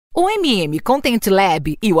O Content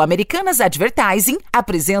Lab e o Americanas Advertising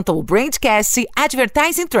apresentam o Brandcast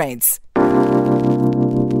Advertising Trends.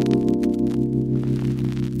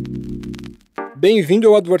 Bem-vindo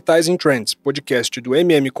ao Advertising Trends, podcast do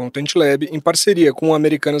Content Lab em parceria com o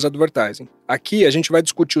Americanas Advertising. Aqui a gente vai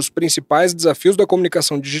discutir os principais desafios da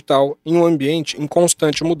comunicação digital em um ambiente em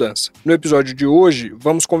constante mudança. No episódio de hoje,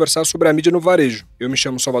 vamos conversar sobre a mídia no varejo. Eu me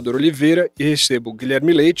chamo Salvador Oliveira e recebo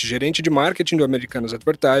Guilherme Leite, gerente de marketing do Americanas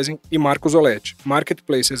Advertising, e Marcos Oletti,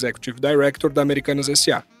 Marketplace Executive Director da Americanas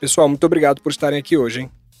S.A. Pessoal, muito obrigado por estarem aqui hoje,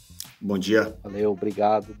 hein? Bom dia. Valeu,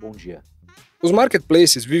 obrigado, bom dia. Os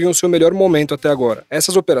marketplaces vivem o seu melhor momento até agora.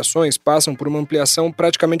 Essas operações passam por uma ampliação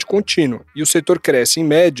praticamente contínua e o setor cresce, em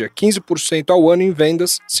média, 15% ao ano em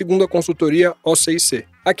vendas, segundo a consultoria OCIC.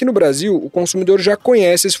 Aqui no Brasil, o consumidor já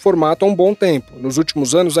conhece esse formato há um bom tempo. Nos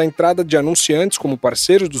últimos anos, a entrada de anunciantes como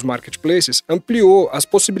parceiros dos marketplaces ampliou as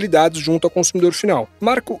possibilidades junto ao consumidor final.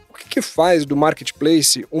 Marco, o que faz do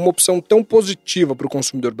marketplace uma opção tão positiva para o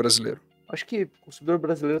consumidor brasileiro? Acho que o consumidor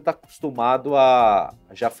brasileiro está acostumado a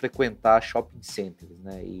já frequentar shopping centers,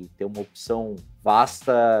 né? E ter uma opção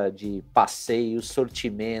vasta de passeio,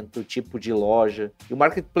 sortimento, tipo de loja. E o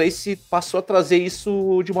marketplace passou a trazer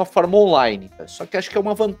isso de uma forma online. Só que acho que é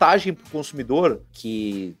uma vantagem para o consumidor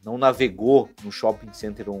que não navegou no shopping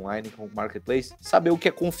center online com o marketplace, saber o que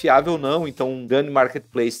é confiável ou não. Então, um grande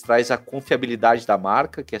marketplace traz a confiabilidade da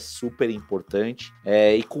marca, que é super importante.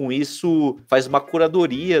 E com isso, faz uma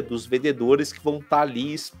curadoria dos vendedores que vão estar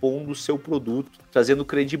ali expondo o seu produto, trazendo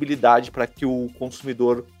credibilidade para que o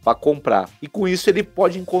consumidor vá comprar. E com isso ele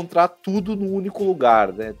pode encontrar tudo no único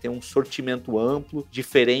lugar, né? Tem um sortimento amplo,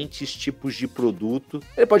 diferentes tipos de produto.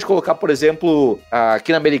 Ele pode colocar, por exemplo,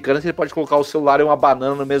 aqui na Americanas, ele pode colocar o celular e uma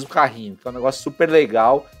banana no mesmo carrinho, que é um negócio super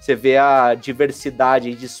legal. Você vê a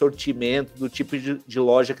diversidade de sortimento, do tipo de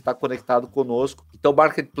loja que está conectado conosco. Então, o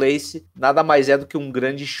Marketplace nada mais é do que um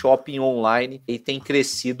grande shopping online e tem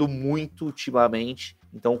crescido muito ultimamente.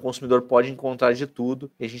 Então o consumidor pode encontrar de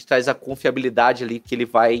tudo e a gente traz a confiabilidade ali que ele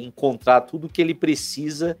vai encontrar tudo o que ele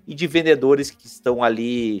precisa e de vendedores que estão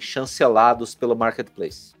ali chancelados pelo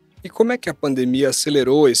Marketplace. E como é que a pandemia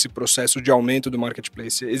acelerou esse processo de aumento do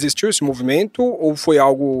marketplace? Existiu esse movimento ou foi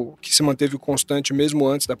algo que se manteve constante mesmo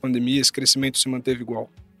antes da pandemia, esse crescimento se manteve igual?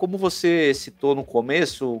 Como você citou no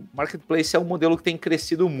começo, o Marketplace é um modelo que tem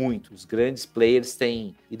crescido muito. Os grandes players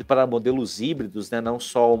têm ido para modelos híbridos, né? Não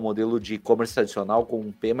só o modelo de e-commerce tradicional com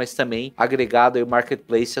um P, mas também agregado aí o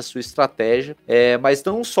Marketplace à sua estratégia. Mas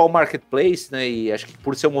não só o Marketplace, né? E acho que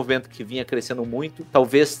por ser um movimento que vinha crescendo muito,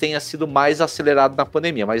 talvez tenha sido mais acelerado na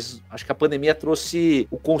pandemia. Mas acho que a pandemia trouxe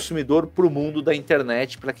o consumidor para o mundo da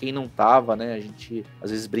internet, para quem não estava, né? A gente às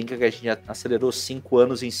vezes brinca que a gente acelerou 5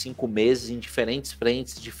 anos em 5 meses, em diferentes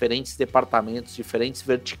frentes, diferentes departamentos, diferentes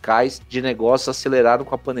verticais de negócios aceleraram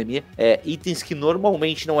com a pandemia. Itens que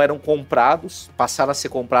normalmente não eram comprados, passaram a ser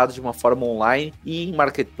comprados de uma forma online e em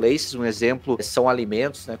marketplaces. Um exemplo são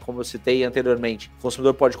alimentos, né? Como eu citei anteriormente, o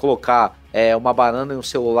consumidor pode colocar uma banana e um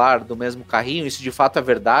celular do mesmo carrinho. Isso de fato é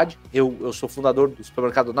verdade. Eu sou fundador do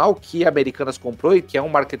supermercado Now, que a Americanas comprou e que é um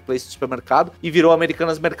marketplace do supermercado e virou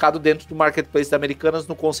Americanas Mercado dentro do marketplace da Americanas,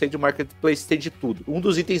 no conceito de marketplace ter de tudo. Um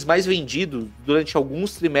dos itens mais vendidos durante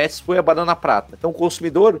alguns trimestres foi a banana prata. Então o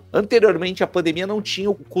consumidor, anteriormente à pandemia, não tinha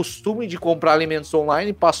o costume de comprar alimentos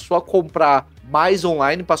online, passou a comprar mais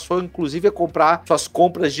online, passou inclusive a comprar suas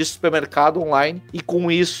compras de supermercado online e com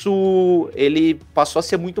isso ele passou a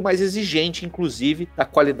ser muito mais exigente, inclusive, da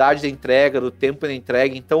qualidade da entrega, do tempo da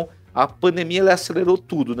entrega. Então a pandemia ela acelerou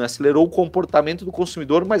tudo, né? Acelerou o comportamento do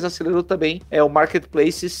consumidor, mas acelerou também o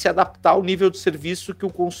marketplace se adaptar ao nível de serviço que o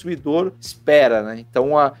consumidor espera, né?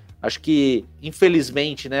 Então acho que,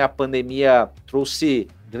 infelizmente, né, a pandemia trouxe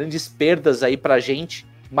grandes perdas aí pra gente,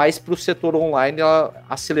 mas para o setor online ela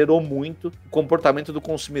acelerou muito o comportamento do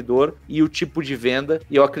consumidor e o tipo de venda,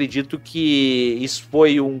 e eu acredito que isso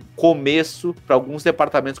foi um começo para alguns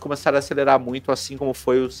departamentos começarem a acelerar muito, assim como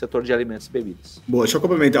foi o setor de alimentos e bebidas. Bom, deixa eu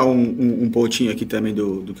complementar um pontinho aqui também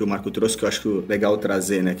do que o Marco trouxe, que eu acho legal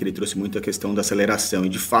trazer, né, que ele trouxe muito a questão da aceleração, e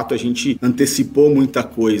de fato a gente antecipou muita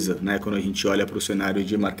coisa, né, quando a gente olha para o cenário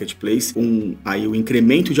de marketplace, aí o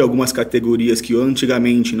incremento de algumas categorias que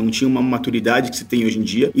antigamente não tinham uma maturidade que se tem hoje em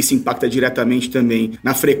dia. Isso impacta diretamente também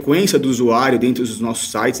na frequência do usuário dentro dos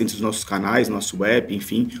nossos sites, dentro dos nossos canais, nosso app,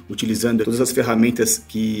 enfim, utilizando todas as ferramentas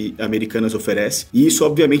que a Americanas oferece. E isso,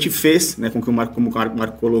 obviamente, fez, né, com que como o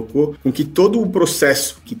Marco colocou, com que todo o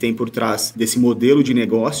processo que tem por trás desse modelo de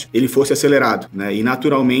negócio, ele fosse acelerado, né? E,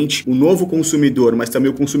 naturalmente, o novo consumidor, mas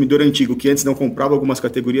também o consumidor antigo, que antes não comprava algumas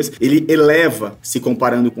categorias, ele eleva, se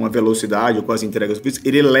comparando com a velocidade ou com as entregas,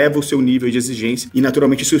 ele eleva o seu nível de exigência e,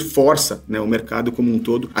 naturalmente, isso força, né, o mercado como um todo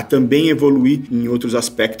todo, a também evoluir em outros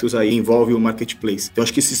aspectos aí, envolve o marketplace. Então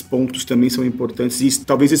acho que esses pontos também são importantes e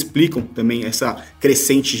talvez explicam também essa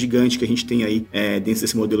crescente gigante que a gente tem aí dentro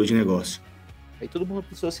desse modelo de negócio. Aí todo mundo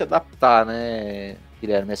precisou se adaptar, né,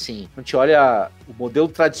 Guilherme? Assim, a gente olha o modelo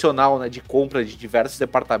tradicional, né, de compra de diversos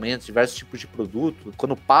departamentos, diversos tipos de produto,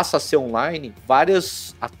 quando passa a ser online,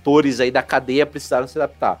 vários atores aí da cadeia precisaram se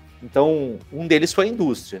adaptar. Então, um deles foi a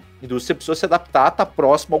indústria. A indústria precisou se adaptar, está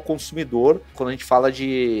próximo ao consumidor. Quando a gente fala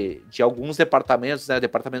de alguns departamentos, né,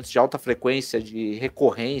 departamentos de alta frequência, de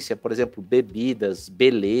recorrência, por exemplo, bebidas,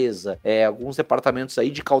 beleza, alguns departamentos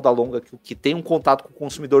aí de cauda longa que tem um contato com o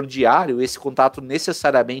consumidor diário, esse contato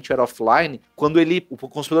necessariamente era offline. Quando o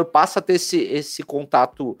consumidor passa a ter esse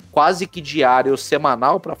contato quase que diário ou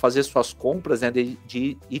semanal para fazer suas compras, né,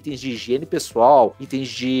 de itens de higiene pessoal, itens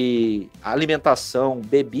de alimentação,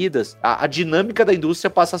 bebidas, a dinâmica da indústria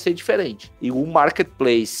passa a ser diferente. E o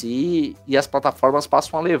marketplace e as plataformas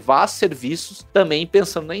passam a levar serviços também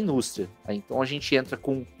pensando na indústria. Então a gente entra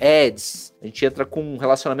com ads, a gente entra com um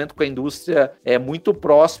relacionamento com a indústria muito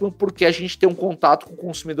próximo, porque a gente tem um contato com o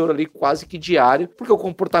consumidor ali quase que diário, porque o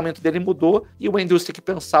comportamento dele mudou e uma indústria que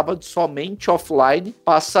pensava somente offline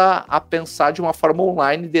passa a pensar de uma forma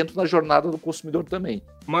online dentro da jornada do consumidor também.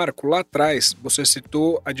 Marco, lá atrás você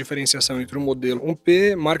citou a diferenciação entre o modelo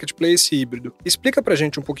 1P, marketplace e híbrido. Explica pra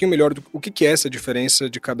gente um pouquinho melhor o que é essa diferença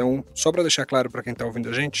de cada um, só pra deixar claro pra quem tá ouvindo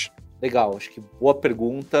a gente. Legal, acho que boa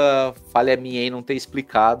pergunta. Falha minha aí não ter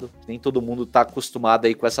explicado. Nem todo mundo tá acostumado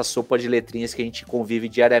aí com essa sopa de letrinhas que a gente convive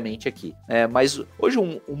diariamente aqui. Mas hoje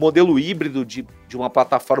um modelo híbrido de uma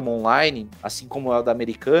plataforma online, assim como é o da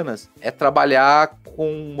Americanas, é trabalhar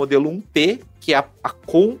com um modelo 1P, que é a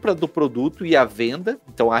compra do produto e a venda,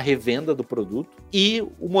 então a revenda do produto, e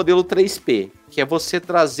o modelo 3P, que é você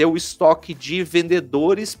trazer o estoque de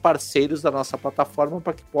vendedores parceiros da nossa plataforma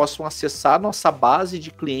para que possam acessar a nossa base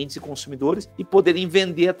de clientes e consumidores e poderem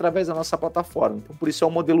vender através da nossa plataforma. Então, por isso é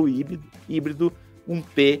um modelo híbrido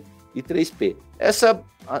 1P e 3P. Essa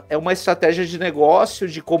é uma estratégia de negócio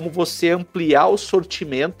de como você ampliar o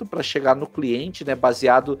sortimento para chegar no cliente, né,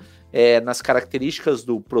 baseado nas características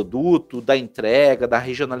do produto, da entrega, da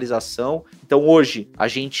regionalização. Então hoje a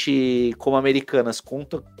gente, como Americanas,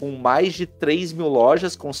 conta com mais de 3 mil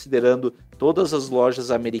lojas, considerando todas as lojas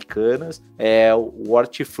americanas, o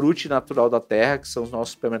Hortifruti Natural da Terra, que são os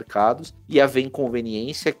nossos supermercados, e a Vem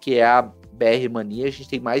Conveniência, que é a BR Mania. A gente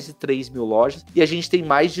tem mais de 3 mil lojas e a gente tem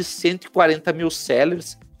mais de 140 mil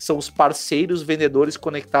sellers, que são os parceiros vendedores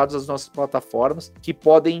conectados às nossas plataformas, que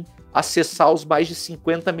podem acessar os mais de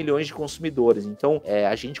 50 milhões de consumidores. Então,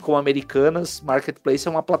 a gente, como Americanas Marketplace, é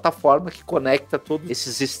uma plataforma que conecta todos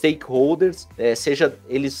esses stakeholders, seja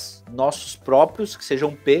eles nossos próprios, que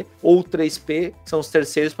sejam P, ou 3P, que são os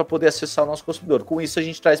terceiros, para poder acessar o nosso consumidor. Com isso, a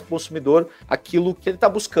gente traz para o consumidor aquilo que ele está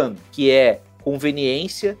buscando, que é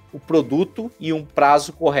conveniência, o produto e um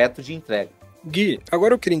prazo correto de entrega. Gui,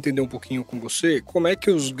 agora eu queria entender um pouquinho com você como é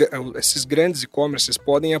que esses grandes e-commerces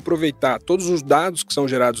podem aproveitar todos os dados que são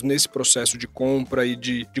gerados nesse processo de compra e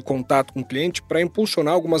de contato com o cliente para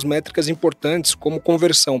impulsionar algumas métricas importantes, como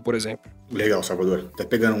conversão, por exemplo. Legal, Salvador. Até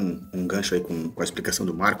pegando um gancho aí com a explicação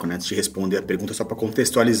do Marco, né? Antes de responder a pergunta, só para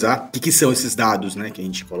contextualizar o que são esses dados, né? Que a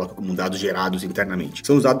gente coloca como dados gerados internamente.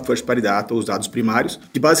 São os dados first party data, ou os dados primários,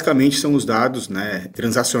 que basicamente são os dados, né,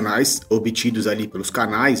 transacionais obtidos ali pelos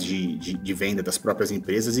canais de venda das próprias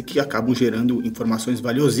empresas e que acabam gerando informações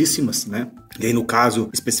valiosíssimas, né? E aí, no caso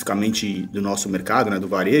especificamente do nosso mercado, né, do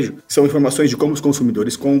varejo, são informações de como os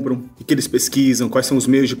consumidores compram, o que eles pesquisam, quais são os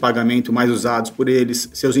meios de pagamento mais usados por eles,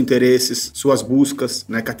 seus interesses, suas buscas,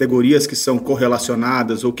 né, categorias que são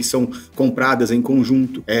correlacionadas ou que são compradas em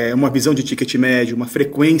conjunto, uma visão de ticket médio, uma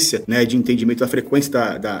frequência, né, de entendimento da frequência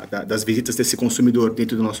das visitas desse consumidor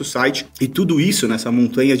dentro do nosso site. E tudo isso, nessa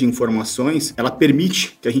montanha de informações, ela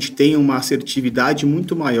permite que a gente tenha uma assertividade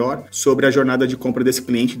muito maior sobre a jornada de compra desse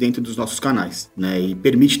cliente dentro dos nossos canais, né, e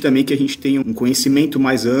permite também que a gente tenha um conhecimento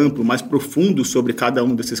mais amplo, mais profundo sobre cada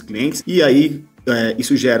um desses clientes, e aí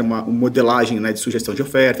isso gera uma modelagem, né, de sugestão de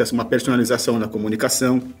ofertas, uma personalização na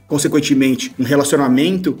comunicação, consequentemente um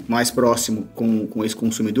relacionamento mais próximo com esse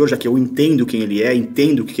consumidor, já que eu entendo quem ele é,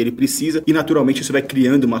 entendo o que ele precisa, e naturalmente isso vai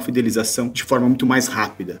criando uma fidelização de forma muito mais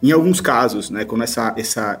rápida. Em alguns casos, né, quando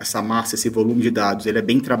essa massa, esse volume de dados, ele é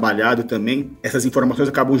bem trabalhado também, essas informações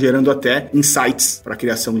acabam gerando até insights para a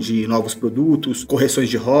criação de novos produtos, correções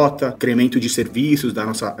de rota, incremento de serviços das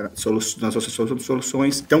nossas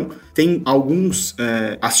soluções. Então, tem alguns alguns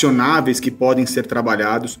acionáveis que podem ser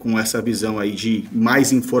trabalhados com essa visão aí de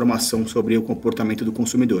mais informação sobre o comportamento do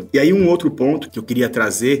consumidor. E aí um outro ponto que eu queria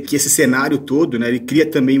trazer, que esse cenário todo, né, ele cria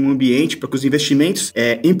também um ambiente para que os investimentos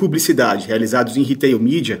em publicidade realizados em retail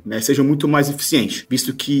media, né, sejam muito mais eficientes,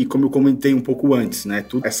 visto que, como eu comentei um pouco antes, né,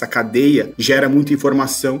 toda essa cadeia gera muita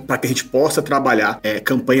informação para que a gente possa trabalhar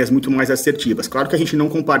campanhas muito mais assertivas. Claro que a gente não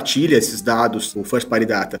compartilha esses dados, o first party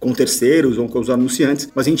data, com terceiros ou com os anunciantes,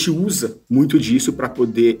 mas a gente usa muito disso para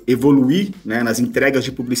poder evoluir, né, nas entregas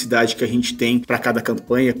de publicidade que a gente tem para cada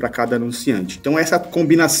campanha, para cada anunciante. Então essa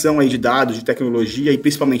combinação aí de dados, de tecnologia e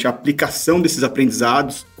principalmente a aplicação desses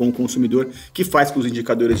aprendizados com o consumidor que faz com que os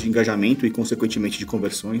indicadores de engajamento e consequentemente de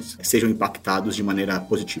conversões sejam impactados de maneira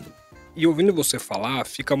positiva. E ouvindo você falar,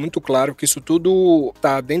 fica muito claro que isso tudo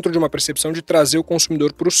está dentro de uma percepção de trazer o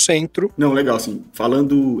consumidor para o centro. Não, legal, sim.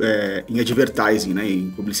 Falando em advertising, né, em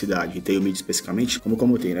publicidade, retail media especificamente,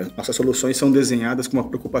 como tem, né? Nossas soluções são desenhadas com uma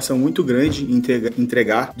preocupação muito grande em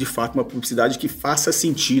entregar, de fato, uma publicidade que faça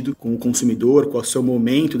sentido com o consumidor, com o seu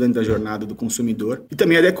momento dentro da jornada do consumidor e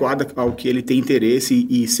também adequada ao que ele tem interesse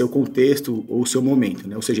e seu contexto ou seu momento,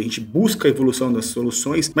 né? Ou seja, a gente busca a evolução das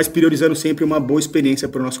soluções, mas priorizando sempre uma boa experiência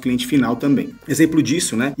para o nosso cliente final também. Exemplo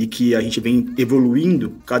disso, né, e que a gente vem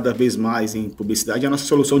evoluindo cada vez mais em publicidade, é a nossa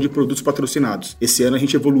solução de produtos patrocinados. Esse ano a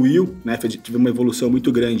gente evoluiu, né, tive uma evolução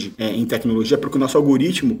muito grande em tecnologia, porque o nosso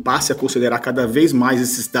algoritmo passe a considerar cada vez mais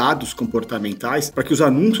esses dados comportamentais para que os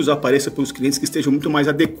anúncios apareçam para os clientes que estejam muito mais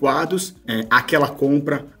adequados àquela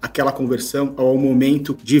compra, àquela conversão, ao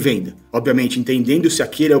momento de venda. Obviamente, entendendo se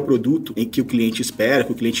aquele é o produto em que o cliente espera,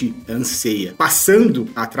 que o cliente anseia. Passando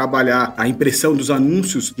a trabalhar a impressão dos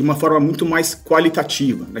anúncios de uma forma muito mais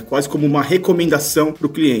qualitativa, né? Quase como uma recomendação para o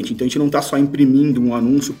cliente. Então a gente não está só imprimindo um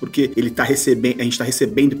anúncio porque ele tá recebendo, a gente está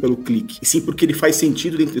recebendo pelo clique, e sim porque ele faz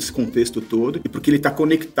sentido dentro desse contexto todo e porque ele está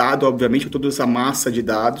conectado, obviamente, a toda essa massa de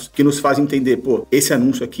dados que nos faz entender, pô, esse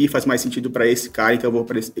anúncio aqui faz mais sentido para esse cara, então eu vou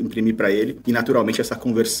imprimir para ele, e naturalmente essa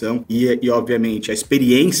conversão e obviamente a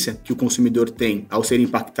experiência que o consumidor tem ao ser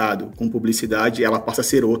impactado com publicidade, ela passa a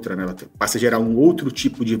ser outra, né? Ela passa a gerar um outro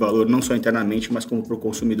tipo de valor, não só internamente, mas como para o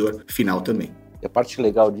consumidor final também. E a parte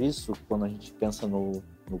legal disso, quando a gente pensa no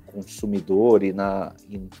consumidor e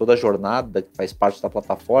em toda a jornada que faz parte da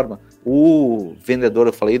plataforma, o vendedor,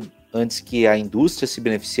 eu falei antes que a indústria se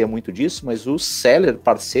beneficia muito disso, mas o seller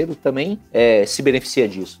parceiro também se beneficia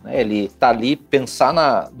disso, né? Ele está ali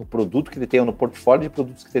pensar no produto que ele tem, ou no portfólio de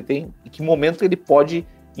produtos que ele tem, em que momento ele pode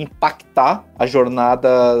impactar a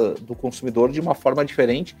jornada do consumidor de uma forma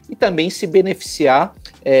diferente e também se beneficiar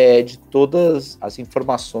de todas as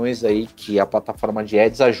informações aí que a plataforma de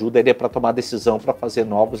ads ajuda ele para tomar decisão para fazer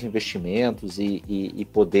novos investimentos e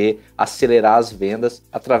poder acelerar as vendas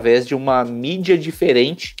através de uma mídia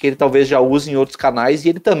diferente que ele talvez já use em outros canais e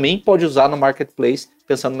ele também pode usar no marketplace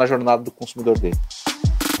pensando na jornada do consumidor dele.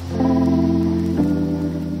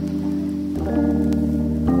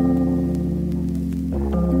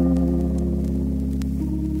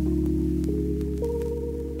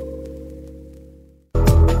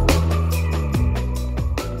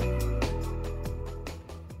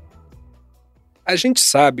 A gente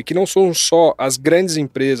sabe que não são só as grandes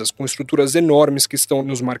empresas com estruturas enormes que estão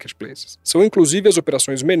nos marketplaces. São inclusive as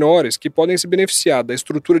operações menores que podem se beneficiar da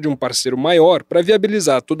estrutura de um parceiro maior para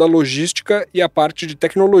viabilizar toda a logística e a parte de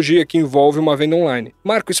tecnologia que envolve uma venda online.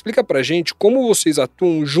 Marco, explica pra gente como vocês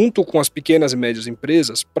atuam junto com as pequenas e médias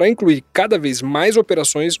empresas para incluir cada vez mais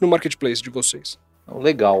operações no marketplace de vocês.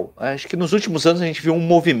 Legal. Acho que nos últimos anos a gente viu um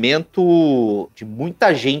movimento de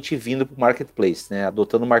muita gente vindo para o marketplace, né?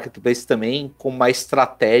 Adotando o marketplace também como uma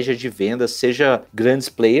estratégia de venda, seja grandes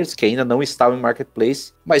players que ainda não estavam em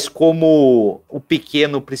marketplace, mas como o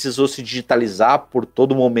pequeno precisou se digitalizar por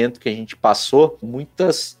todo o momento que a gente passou,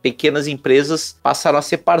 muitas pequenas empresas passaram a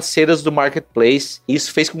ser parceiras do marketplace.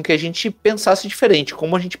 Isso fez com que a gente pensasse diferente,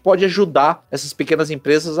 como a gente pode ajudar essas pequenas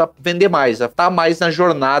empresas a vender mais, a estar mais na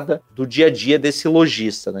jornada do dia a dia desse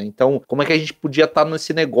lojista, né? Então, como é que a gente podia estar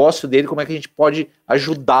nesse negócio dele, como é que a gente pode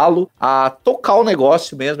ajudá-lo a tocar o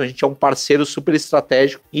negócio mesmo. A gente é um parceiro super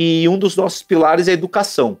estratégico e um dos nossos pilares é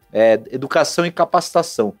educação e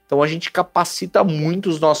capacitação. Então a gente capacita muito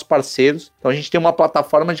os nossos parceiros. Então a gente tem uma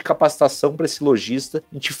plataforma de capacitação para esse lojista.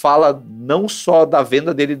 A gente fala não só da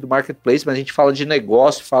venda dele do marketplace, mas a gente fala de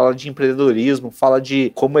negócio, fala de empreendedorismo, fala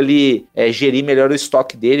de como ele gerir melhor o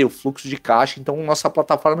estoque dele, o fluxo de caixa. Então nossa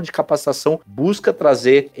plataforma de capacitação busca busca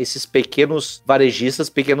trazer esses pequenos varejistas,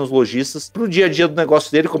 pequenos lojistas para o dia a dia do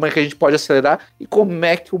negócio dele, como é que a gente pode acelerar e como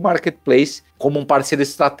é que o marketplace, como um parceiro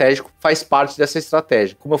estratégico, faz parte dessa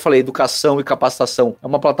estratégia. Como eu falei, educação e capacitação é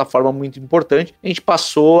uma plataforma muito importante. A gente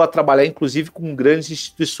passou a trabalhar, inclusive, com grandes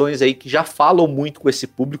instituições aí que já falam muito com esse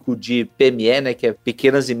público de PME, né, que é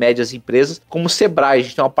pequenas e médias empresas, como o Sebrae. A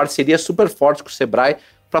gente tem uma parceria super forte com o Sebrae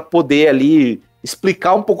para poder ali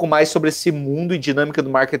explicar um pouco mais sobre esse mundo e dinâmica do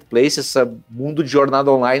marketplace, esse mundo de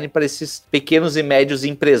jornada online para esses pequenos e médios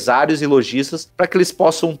empresários e lojistas, para que eles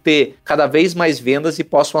possam ter cada vez mais vendas e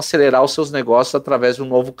possam acelerar os seus negócios através de um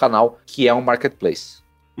novo canal, que é um marketplace.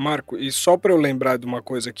 Marco, e só para eu lembrar de uma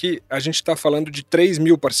coisa aqui, a gente está falando de 3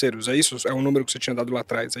 mil parceiros, é isso? É um número que você tinha dado lá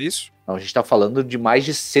atrás, é isso? Não, a gente está falando de mais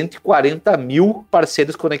de 140 mil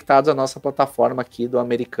parceiros conectados à nossa plataforma aqui do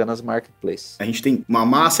Americanas Marketplace. A gente tem uma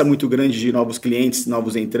massa muito grande de novos clientes,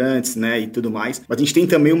 novos entrantes, né, e tudo mais, mas a gente tem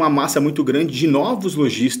também uma massa muito grande de novos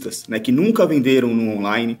lojistas, né, que nunca venderam no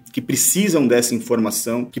online, que precisam dessa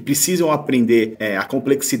informação, que precisam aprender a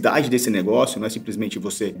complexidade desse negócio. Não é simplesmente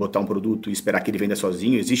você botar um produto e esperar que ele venda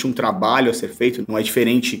sozinho. Existe um trabalho a ser feito, não é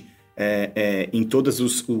diferente em todos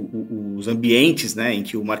os ambientes, né, em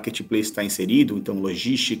que o marketplace está inserido, então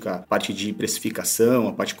logística, parte de precificação,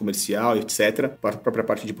 a parte comercial, etc., a própria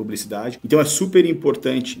parte de publicidade. Então é super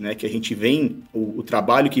importante, né, que a gente o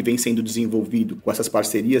trabalho que vem sendo desenvolvido com essas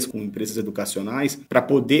parcerias com empresas educacionais para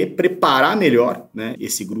poder preparar melhor, né,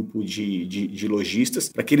 esse grupo de lojistas,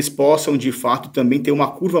 para que eles possam, de fato, também ter uma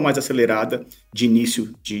curva mais acelerada de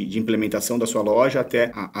início de implementação da sua loja até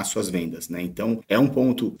as suas vendas, né? Então é um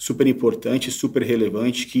ponto super importante, super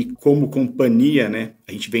relevante, que como companhia, né,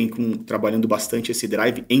 a gente vem trabalhando bastante esse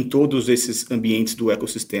drive em todos esses ambientes do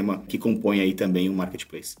ecossistema que compõe aí também o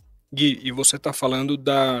marketplace. Gui, e você está falando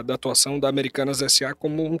da atuação da Americanas SA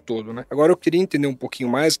como um todo, né? Agora eu queria entender um pouquinho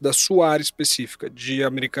mais da sua área específica de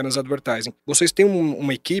Americanas Advertising. Vocês têm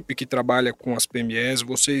uma equipe que trabalha com as PMEs,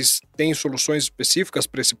 vocês têm soluções específicas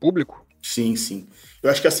para esse público? Sim, sim. Eu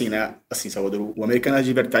acho que assim, né? Assim, Salvador, o Americanas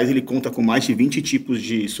Advertising, ele conta com mais de 20 tipos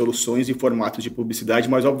de soluções e formatos de publicidade,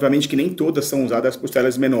 mas obviamente que nem todas são usadas por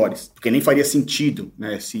sellers menores, porque nem faria sentido,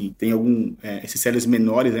 né? Se tem esses sellers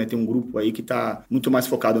menores, né? Tem um grupo aí que está muito mais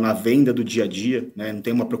focado na venda do dia a dia, né? Não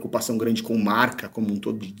tem uma preocupação grande com marca como um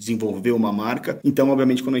todo, de desenvolver uma marca. Então,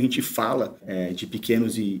 obviamente, quando a gente fala de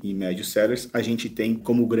pequenos e médios sellers, a gente tem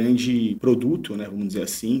como grande produto, né? Vamos dizer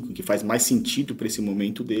assim, que faz mais sentido para esse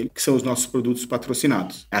momento dele, que são os nossos produtos patrocinados.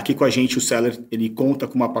 Aqui com a gente, o seller, ele conta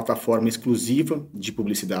com uma plataforma exclusiva de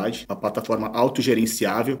publicidade, uma plataforma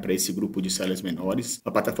autogerenciável para esse grupo de sellers menores,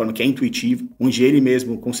 uma plataforma que é intuitiva, onde ele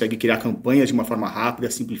mesmo consegue criar campanhas de uma forma rápida,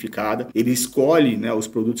 simplificada. Ele escolhe, né, os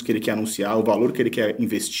produtos que ele quer anunciar, o valor que ele quer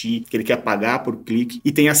investir, que ele quer pagar por clique,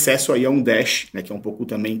 e tem acesso aí a um dash, né, que é um pouco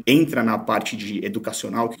também, entra na parte de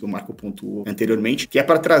educacional, que o Marco pontuou anteriormente, que é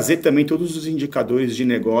para trazer também todos os indicadores de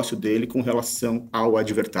negócio dele com relação ao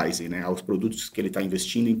advertising, né, aos produtos que ele está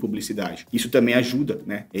investindo em publicidade. Isso também ajuda,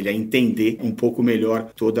 né, ele a entender um pouco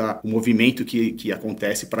melhor todo o movimento que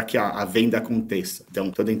acontece para que a venda aconteça.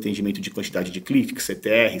 Então, todo o entendimento de quantidade de cliques,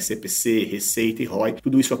 CTR, CPC, receita e ROI,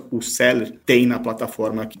 tudo isso o seller tem na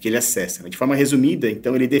plataforma que ele acessa, né? De forma resumida,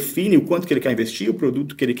 então, ele define o quanto que ele quer investir, o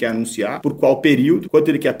produto que ele quer anunciar, por qual período, quanto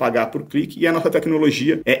ele quer pagar por clique, e a nossa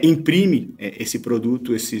tecnologia imprime esse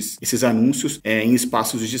produto, esses anúncios em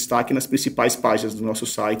espaços de destaque nas principais páginas do nosso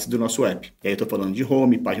site, do nosso app. E aí eu estou falando de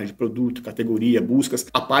home, página de produto, categoria, buscas,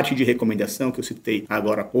 a parte de recomendação que eu citei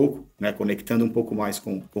agora há pouco, né, conectando um pouco mais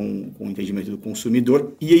com o entendimento do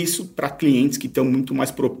consumidor, e é isso para clientes que estão muito mais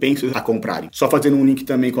propensos a comprarem. Só fazendo um link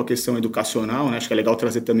também com a questão educacional, né, acho que é legal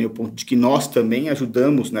trazer também o ponto de que nós também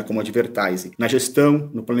ajudamos, né, como advertising, na gestão,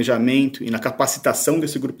 no planejamento e na capacitação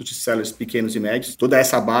desse grupo de sellers pequenos e médios. Toda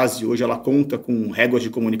essa base hoje ela conta com réguas de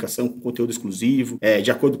comunicação, com conteúdo exclusivo,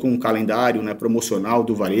 de acordo com o calendário, né, promocional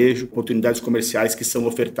do varejo, oportunidades comerciais que são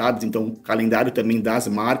ofertadas, então o calendário também das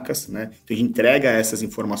marcas, né? Então a gente entrega essas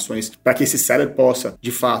informações para que esse seller possa,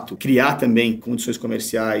 de fato, criar também condições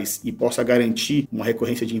comerciais e possa garantir uma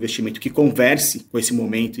recorrência de investimento que converse com esse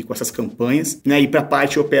momento e com essas campanhas, né? E para a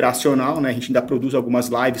parte operacional, né, a gente ainda produz algumas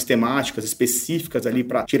lives temáticas específicas ali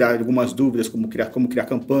para tirar algumas dúvidas, como criar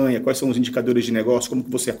campanha, quais são os indicadores de negócio, como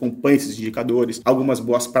que você acompanha esses indicadores, algumas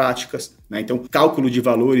boas práticas, né? Então, cálculo de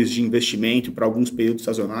valores de investimento para alguns períodos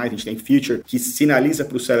sazonais. a gente tem feature que sinaliza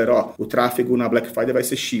para o seller, o tráfego na Black Friday vai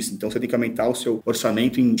ser X, então você tem que aumentar o seu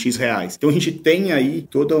orçamento em X reais. Então a gente tem aí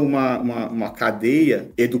toda uma cadeia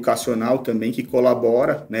educacional também que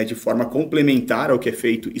colabora, né, de forma complementar ao que é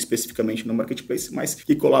feito especificamente no marketplace, mas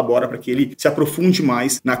que colabora para que ele se aprofunde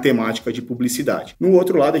mais na temática de publicidade. No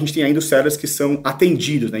outro lado, a gente tem ainda os sellers que são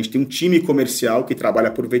atendidos, né? A gente tem um time comercial que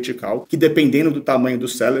trabalha por vertical, que dependendo do tamanho do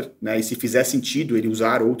seller, né, e se fizer sentido ele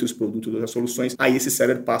usar outros produtos, outras soluções, aí esse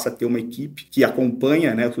seller passa a ter uma equipe que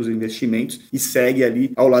acompanha, né, os seus investimentos e segue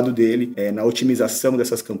ali ao lado dele na otimização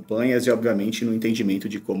dessas campanhas e, obviamente, no entendimento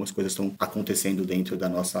de como as coisas estão acontecendo dentro da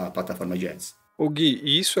nossa plataforma de ads. Ô Gui,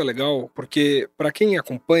 e isso é legal porque para quem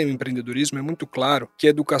acompanha o empreendedorismo é muito claro que a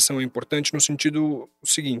educação é importante no sentido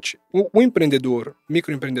seguinte, o empreendedor,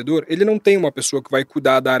 microempreendedor, ele não tem uma pessoa que vai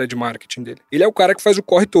cuidar da área de marketing dele. Ele é o cara que faz o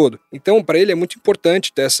corre todo. Então, para ele é muito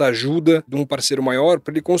importante ter essa ajuda de um parceiro maior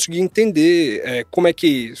para ele conseguir entender como é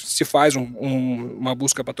que se faz uma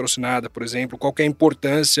busca patrocinada, por exemplo, qual que é a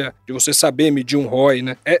importância de você saber medir um ROI,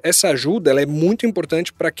 né? Essa ajuda ela é muito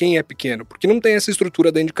importante para quem é pequeno, porque não tem essa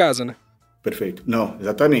estrutura dentro de casa, né? Perfeito. Não,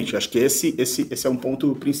 exatamente. Acho que esse é um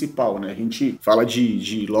ponto principal, né? A gente fala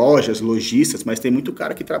de lojas, lojistas, mas tem muito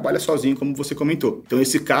cara que trabalha sozinho, como você comentou. Então,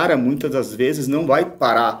 esse cara, muitas das vezes, não vai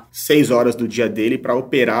parar 6 horas do dia dele para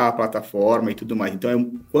operar a plataforma e tudo mais.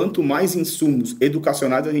 Então, quanto mais insumos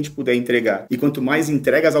educacionais a gente puder entregar e quanto mais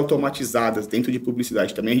entregas automatizadas dentro de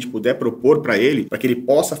publicidade também a gente puder propor para ele, para que ele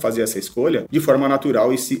possa fazer essa escolha, de forma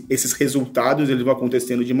natural, esses resultados eles vão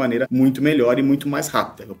acontecendo de maneira muito melhor e muito mais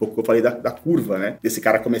rápida. É um pouco que eu falei da curva, né? Desse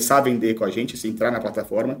cara começar a vender com a gente, se entrar na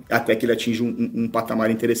plataforma, até que ele atinja um patamar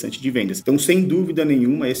interessante de vendas. Então, sem dúvida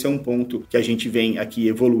nenhuma, esse é um ponto que a gente vem aqui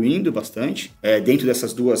evoluindo bastante, dentro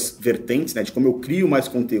dessas duas vertentes, né? De como eu crio mais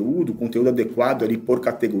conteúdo adequado ali por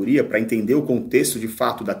categoria, para entender o contexto de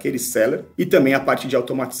fato daquele seller, e também a parte de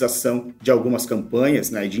automatização de algumas campanhas,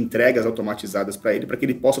 né? De entregas automatizadas para ele, para que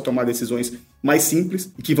ele possa tomar decisões mais simples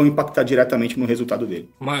e que vão impactar diretamente no resultado dele.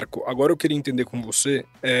 Marco, agora eu queria entender com você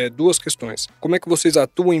duas questões. Como é que vocês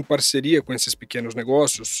atuam em parceria com esses pequenos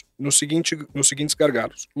negócios nos seguintes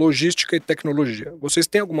gargalos? Logística e tecnologia. Vocês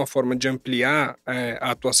têm alguma forma de ampliar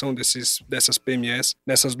a atuação dessas PMEs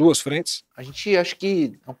nessas duas frentes? A gente acho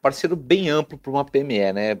que é um parceiro bem amplo para uma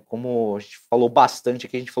PME, né? Como a gente falou bastante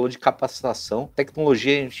aqui, a gente falou de capacitação.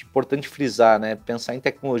 Tecnologia é importante frisar, né? Pensar em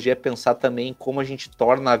tecnologia é pensar também em como a gente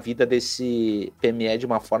torna a vida desse PME de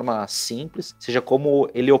uma forma simples, seja como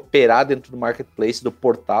ele operar dentro do marketplace, do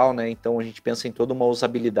portal, né? Então a gente pensa em toda uma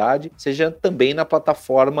usabilidade, seja também na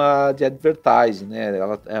plataforma de advertising, né?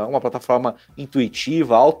 Ela é uma plataforma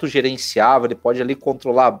intuitiva, autogerenciável, ele pode ali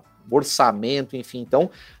controlar orçamento, enfim. Então,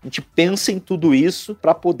 a gente pensa em tudo isso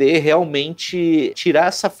para poder realmente tirar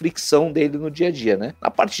essa fricção dele no dia a dia, né? Na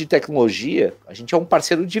parte de tecnologia, a gente é um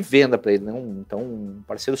parceiro de venda para ele, né? Então, um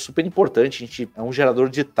parceiro super importante. A gente é um gerador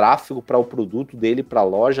de tráfego para o produto dele, para a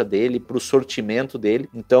loja dele, para o sortimento dele.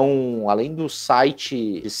 Então, além do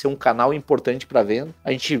site de ser um canal importante para venda,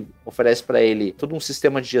 a gente oferece para ele todo um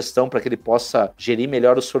sistema de gestão para que ele possa gerir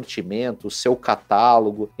melhor o sortimento, o seu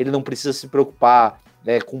catálogo. Ele não precisa se preocupar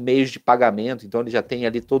com meios de pagamento, então ele já tem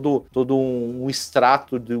ali todo um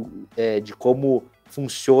extrato de como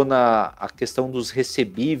funciona a questão dos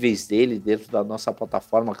recebíveis dele dentro da nossa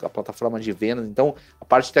plataforma, a plataforma de vendas. Então, a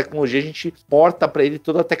parte de tecnologia, a gente porta para ele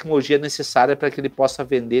toda a tecnologia necessária para que ele possa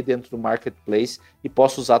vender dentro do marketplace e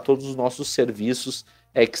possa usar todos os nossos serviços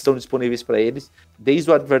que estão disponíveis para eles,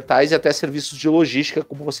 desde o advertising até serviços de logística,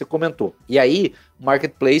 como você comentou. E aí, o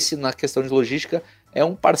marketplace, na questão de logística, é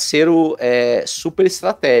um parceiro super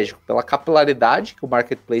estratégico, pela capilaridade que o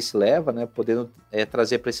marketplace leva, né, podendo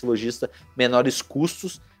trazer para esse lojista menores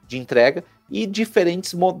custos de entrega e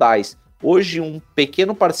diferentes modais. Hoje, um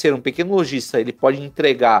pequeno parceiro, um pequeno lojista, ele pode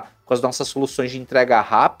entregar com as nossas soluções de entrega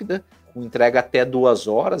rápida, com entrega até 2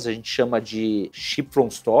 horas, a gente chama de ship from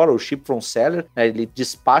store ou ship from seller, né? Ele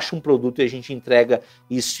despacha um produto e a gente entrega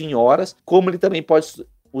isso em horas, como ele também pode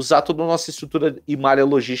usar toda a nossa estrutura e malha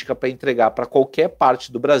logística para entregar para qualquer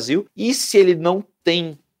parte do Brasil, e se ele não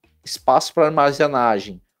tem espaço para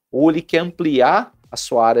armazenagem ou ele quer ampliar a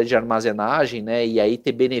sua área de armazenagem, né, e aí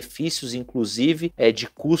ter benefícios, inclusive, de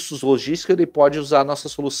custos logísticos, ele pode usar a nossa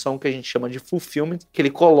solução que a gente chama de fulfillment, que ele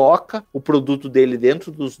coloca o produto dele dentro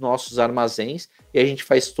dos nossos armazéns e a gente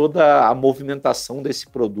faz toda a movimentação desse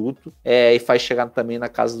produto e faz chegar também na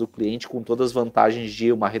casa do cliente com todas as vantagens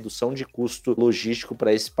de uma redução de custo logístico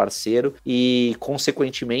para esse parceiro e,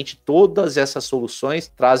 consequentemente, todas essas soluções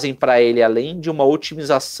trazem para ele, além de uma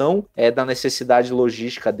otimização da necessidade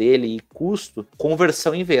logística dele e custo,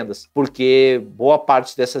 conversão em vendas, porque boa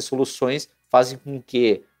parte dessas soluções fazem com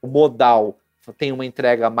que o modal tem uma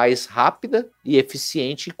entrega mais rápida e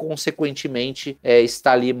eficiente e, consequentemente,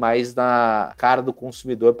 está ali mais na cara do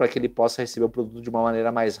consumidor para que ele possa receber o produto de uma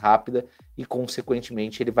maneira mais rápida e,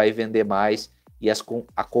 consequentemente, ele vai vender mais e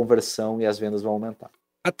a conversão e as vendas vão aumentar.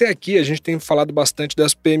 Até aqui a gente tem falado bastante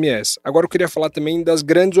das PMEs. Agora eu queria falar também das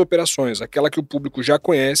grandes operações, aquela que o público já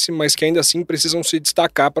conhece, mas que ainda assim precisam se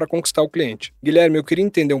destacar para conquistar o cliente. Guilherme, eu queria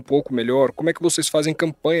entender um pouco melhor como é que vocês fazem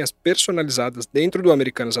campanhas personalizadas dentro do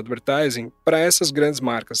Americanas Advertising para essas grandes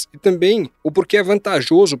marcas e também o porquê é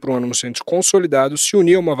vantajoso para um anunciante consolidado se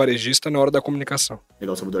unir a uma varejista na hora da comunicação.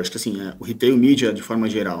 Legal, Salvador. Acho que assim, o retail media, de forma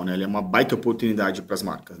geral, né, ele é uma baita oportunidade para as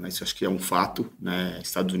marcas, né? Isso acho que é um fato, né?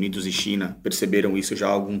 Estados Unidos e China perceberam isso já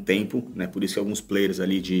há algum tempo, né? Por isso que alguns players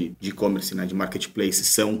ali de e-commerce, né, de marketplace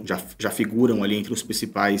já figuram ali entre os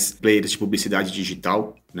principais players de publicidade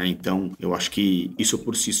digital, né? Então, eu acho que isso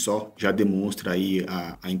por si só já demonstra aí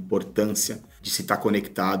a importância de se estar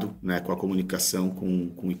conectado, né, com a comunicação,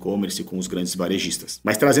 com o e-commerce, com os grandes varejistas.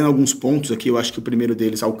 Mas trazendo alguns pontos aqui, eu acho que o primeiro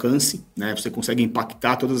deles, alcance, né? Você consegue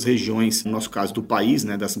impactar todas as regiões, no nosso caso do país,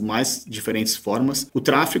 né, das mais diferentes formas. O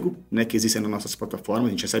tráfego, né, que existe nas nossas plataformas, a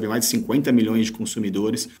gente recebe mais de 50 milhões de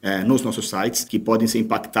consumidores nos nossos sites, que podem ser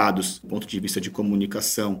impactados do ponto de vista de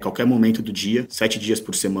comunicação, a qualquer momento do dia, 7 dias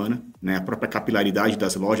por semana, né? A própria capilaridade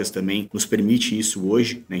das lojas também nos permite isso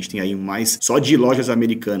hoje, né? A gente tem aí só de lojas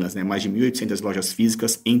americanas, né, mais de 1.800 lojas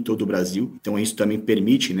físicas em todo o Brasil. Então isso também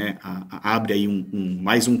permite, né, abre aí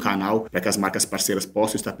mais um canal para que as marcas parceiras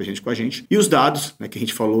possam estar presentes com a gente. E os dados, né, que a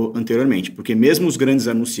gente falou anteriormente, porque mesmo os grandes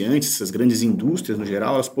anunciantes, essas grandes indústrias no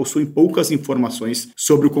geral, elas possuem poucas informações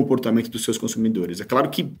sobre o comportamento dos seus consumidores. É claro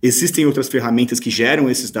que existem outras ferramentas que geram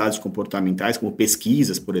esses dados comportamentais, como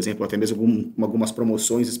pesquisas, por exemplo, até mesmo algumas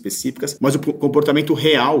promoções específicas, mas o comportamento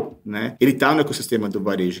real, né, ele está no ecossistema do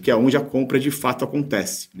varejo, que é onde a compra de fato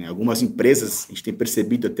acontece, né? Algumas empresas, a gente tem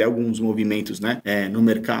percebido até alguns movimentos, né, no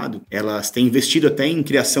mercado, elas têm investido até em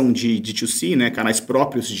criação de D2C, né, canais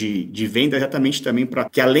próprios de venda, exatamente também para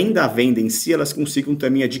que, além da venda em si, elas consigam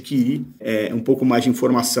também adquirir um pouco mais de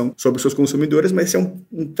informação sobre os seus consumidores, mas esse é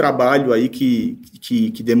um trabalho aí que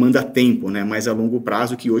demanda tempo, né, mais a longo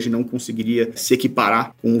prazo, que hoje não conseguiria se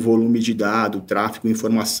equiparar com o volume de dado, tráfego e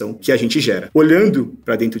informação que a gente gera. Olhando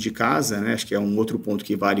para dentro de casa, né, acho que é um outro ponto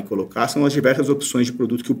que vale colocar, são as diversas opções de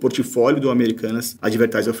produto que o portfólio do Americanas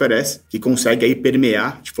Advertising oferece, que consegue aí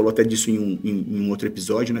permear, a gente falou até disso em um outro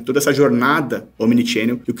episódio, né, toda essa jornada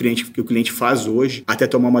omnichannel que o cliente faz hoje até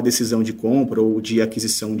tomar uma decisão de compra ou de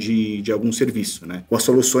aquisição de algum serviço, né. Com as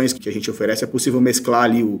soluções que a gente oferece, é possível mesclar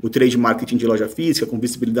ali o trade marketing de loja física com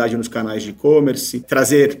visibilidade nos canais de e-commerce,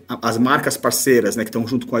 trazer as marcas parceiras, né, que estão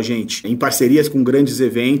junto com a gente, em parcerias com grandes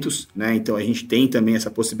eventos, né, então a gente tem também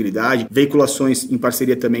essa possibilidade, veiculações em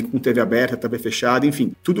parceria também com TV aberta, TV fechada,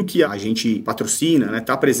 enfim, tudo que a gente patrocina, né,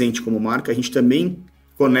 tá presente como marca, a gente também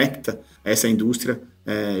conecta essa indústria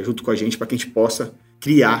junto com a gente para que a gente possa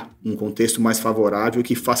criar um contexto mais favorável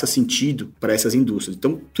que faça sentido para essas indústrias.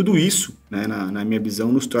 Então, tudo isso, né, na minha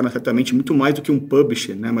visão, nos torna certamente muito mais do que um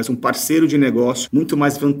publisher, né, mas um parceiro de negócio muito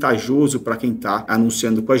mais vantajoso para quem está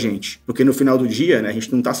anunciando com a gente. Porque no final do dia, né, a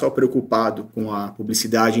gente não está só preocupado com a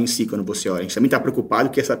publicidade em si, quando você olha. A gente também está preocupado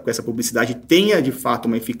que essa publicidade tenha, de fato,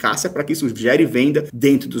 uma eficácia para que isso gere venda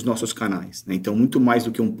dentro dos nossos canais, né? Então, muito mais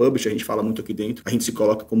do que um publisher, a gente fala muito aqui dentro, a gente se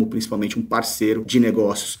coloca como principalmente um parceiro de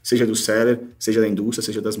negócios, seja do seller, seja da indústria,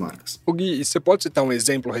 seja das marcas. O Gui, você pode citar um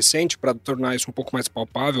exemplo recente para tornar isso um pouco mais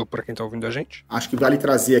palpável para quem está ouvindo a gente? Acho que vale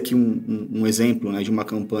trazer aqui um exemplo, né, de uma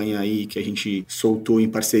campanha aí que a gente soltou em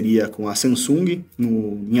parceria com a Samsung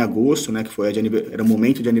em agosto, né, que era o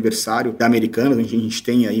momento de aniversário da Americanas, onde a gente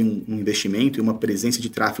tem aí um investimento e uma presença de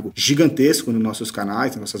tráfego gigantesco nos nossos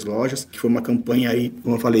canais, nas nossas lojas, que foi uma campanha aí,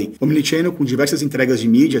 como eu falei, omnichannel, com diversas entregas de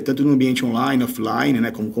mídia, tanto no ambiente online, offline,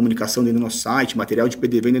 né, como comunicação dentro do nosso site, material de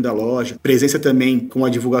PDV dentro da loja, presença também com a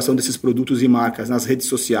divulgação desses produtos e marcas nas redes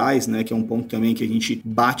sociais, né, que é um ponto também que a gente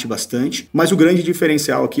bate bastante. Mas o grande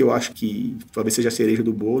diferencial aqui, eu acho que talvez seja a cereja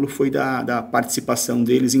do bolo, foi da participação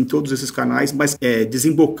deles em todos esses canais, mas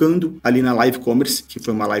desembocando ali na live commerce, que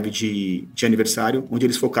foi uma live de aniversário, onde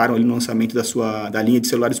eles focaram ali no lançamento da linha de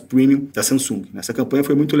celulares premium da Samsung. Essa campanha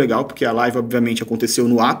foi muito legal, porque a live, obviamente, aconteceu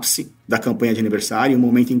no ápice da campanha de aniversário, um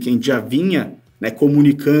momento em que a gente já vinha né,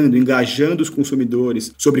 comunicando, engajando os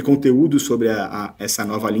consumidores sobre conteúdos sobre essa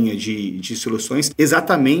nova linha de soluções,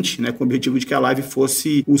 exatamente, né, com o objetivo de que a live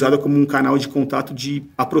fosse usada como um canal de contato de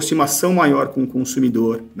aproximação maior com o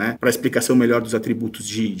consumidor, né, para explicação melhor dos atributos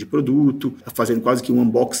de produto, fazendo quase que um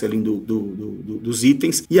unboxing dos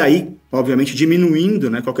itens, e aí, obviamente, diminuindo,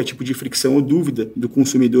 né, qualquer tipo de fricção ou dúvida do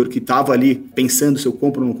consumidor que estava ali pensando se eu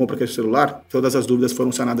compro ou não compro aquele celular. Todas as dúvidas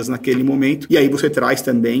foram sanadas naquele momento, e aí você traz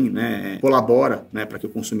também, né, colabora, né, para que o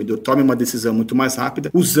consumidor tome uma decisão muito mais rápida,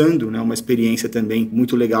 usando, né, uma experiência também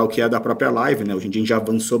muito legal que é a da própria live, né? Hoje em dia a gente já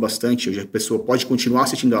avançou bastante, hoje a pessoa pode continuar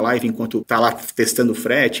assistindo a live enquanto está lá testando o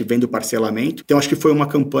frete, vendo o parcelamento. Então acho que foi uma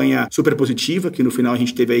campanha super positiva, que no final a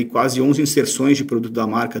gente teve aí quase 11 inserções de produto da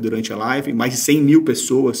marca durante a live, mais de 100 mil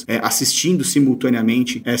pessoas assistindo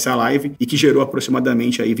simultaneamente essa live, e que gerou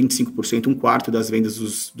aproximadamente aí 25%, um quarto das vendas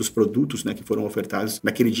dos produtos, né, que foram ofertados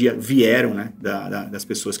naquele dia vieram, né, das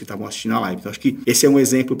pessoas que estavam assistindo a live. Então acho que esse é um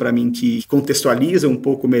exemplo para mim que contextualiza um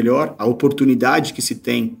pouco melhor a oportunidade que se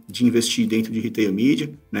tem de investir dentro de retail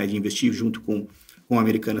media, né, de investir junto com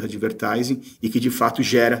Americanas Advertising, e que de fato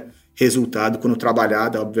gera resultado quando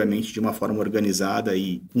trabalhada, obviamente, de uma forma organizada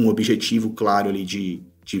e com um objetivo claro ali de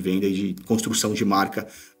venda e de construção de marca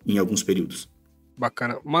em alguns períodos.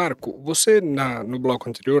 Bacana. Marco, você no bloco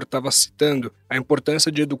anterior estava citando a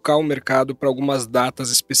importância de educar o mercado para algumas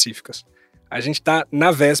datas específicas. A gente está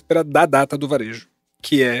na véspera da data do varejo,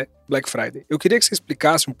 que é Black Friday. Eu queria que você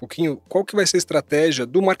explicasse um pouquinho qual que vai ser a estratégia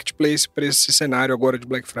do marketplace para esse cenário agora de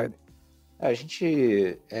Black Friday. A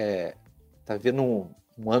gente está vendo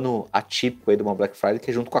um ano atípico aí de uma Black Friday,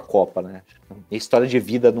 que é junto com a Copa, né? Em história de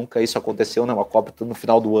vida nunca isso aconteceu, né? Uma Copa no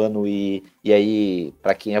final do ano e aí,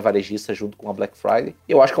 para quem é varejista, junto com a Black Friday,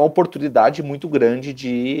 eu acho que é uma oportunidade muito grande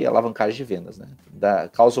de alavancagem de vendas, né?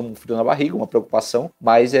 Causa um frio na barriga, uma preocupação,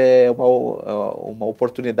 mas é uma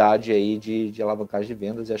oportunidade aí de alavancagem de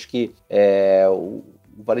vendas, e acho que o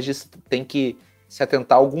varejista tem que se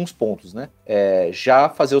atentar a alguns pontos, né? Já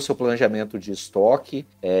fazer o seu planejamento de estoque,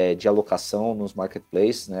 de alocação nos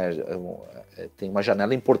marketplaces, né? Tem uma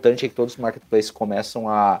janela importante aí que todos os marketplaces começam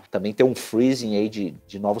a também ter um freezing aí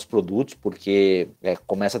de novos produtos, porque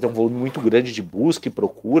começa a ter um volume muito grande de busca e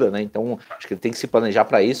procura, né? Então, acho que ele tem que se planejar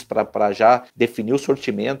para isso, para já definir o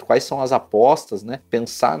sortimento, quais são as apostas, né?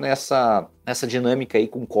 Pensar nessa dinâmica aí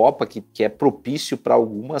com Copa, que é propício para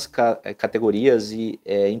algumas categorias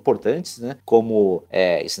importantes, né? Como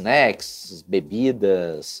snacks,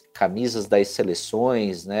 bebidas, camisas das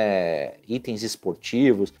seleções, né? Itens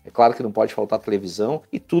esportivos. É claro que não pode faltar televisão,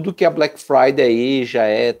 e tudo que a Black Friday aí já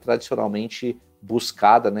é tradicionalmente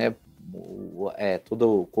buscada, né?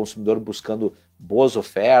 Todo consumidor buscando boas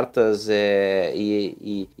ofertas,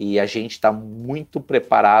 e a gente está muito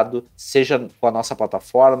preparado, seja com a nossa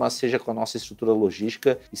plataforma, seja com a nossa estrutura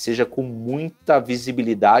logística, e seja com muita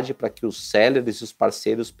visibilidade para que os sellers e os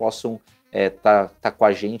parceiros possam tá com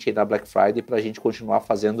a gente aí na Black Friday, para a gente continuar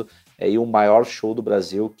fazendo aí o maior show do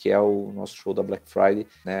Brasil, que é o nosso show da Black Friday,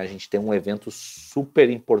 né? A gente tem um evento super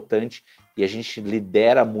importante e a gente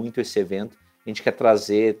lidera muito esse evento. A gente quer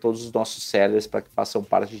trazer todos os nossos sellers para que façam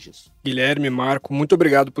parte disso. Guilherme, Marco, muito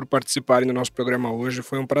obrigado por participarem do nosso programa hoje,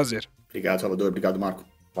 foi um prazer. Obrigado, Salvador. Obrigado, Marco.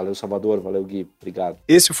 Valeu, Salvador. Valeu, Gui. Obrigado.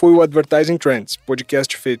 Esse foi o Advertising Trends,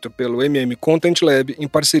 podcast feito pelo Content Lab em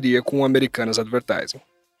parceria com o Americanas Advertising.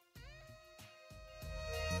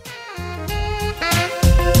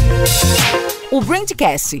 O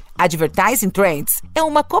Brandcast Advertising Trends é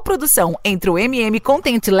uma coprodução entre o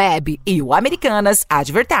Content Lab e o Americanas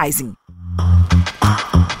Advertising.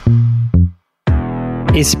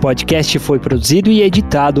 Esse podcast foi produzido e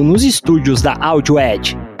editado nos estúdios da Audio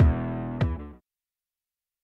Edge.